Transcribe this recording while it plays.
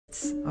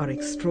are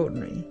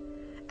extraordinary,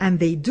 and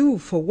they do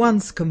for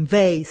once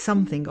convey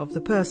something of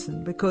the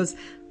person, because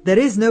there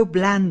is no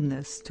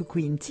blandness to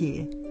Queen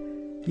T.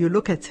 You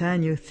look at her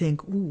and you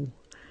think, ooh,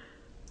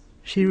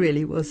 she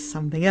really was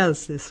something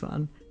else, this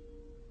one.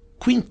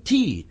 Queen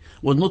T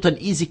was not an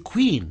easy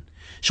queen.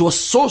 She was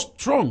so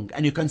strong,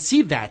 and you can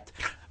see that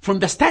from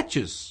the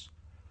statues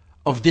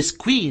of this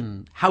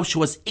queen, how she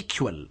was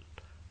equal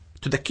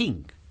to the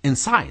king in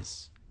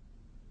size.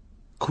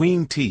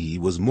 Queen T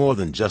was more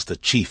than just a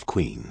chief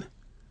queen.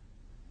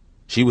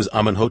 She was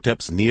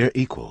Amenhotep's near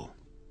equal.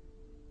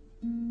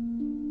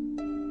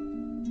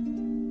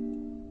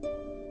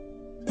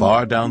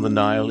 Far down the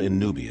Nile in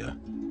Nubia,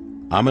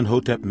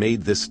 Amenhotep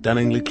made this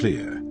stunningly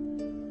clear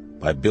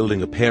by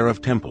building a pair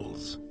of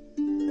temples,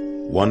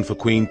 one for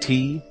Queen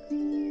T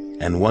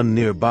and one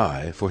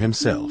nearby for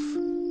himself,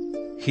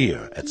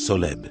 here at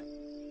Soleb.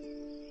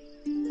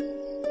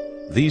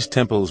 These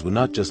temples were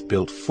not just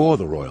built for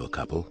the royal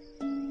couple,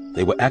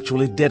 they were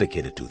actually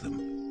dedicated to them.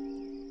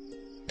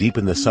 Deep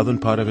in the southern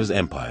part of his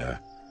empire,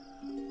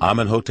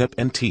 Amenhotep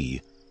and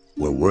T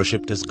were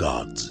worshipped as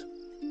gods.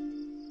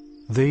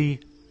 The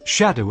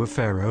shadow of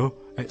Pharaoh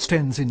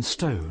extends in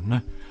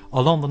stone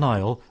along the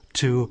Nile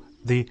to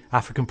the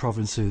African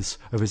provinces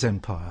of his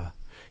empire.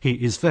 He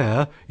is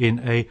there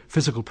in a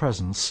physical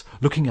presence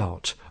looking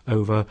out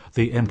over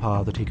the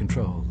empire that he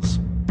controls.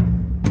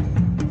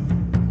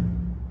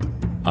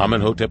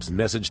 Amenhotep's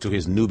message to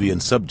his Nubian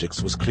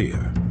subjects was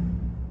clear.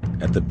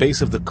 At the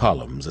base of the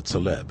columns at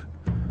Soleb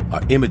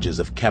are images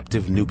of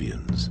captive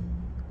Nubians,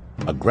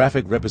 a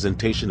graphic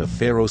representation of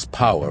Pharaoh's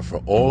power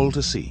for all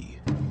to see.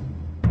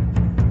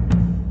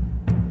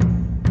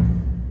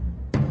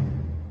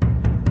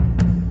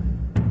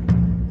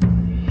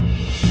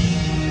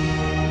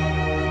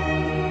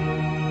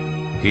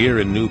 Here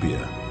in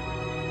Nubia,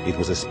 it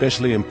was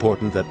especially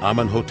important that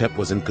Amenhotep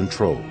was in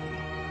control.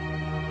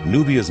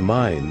 Nubia's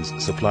mines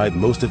supplied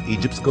most of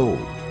Egypt's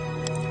gold.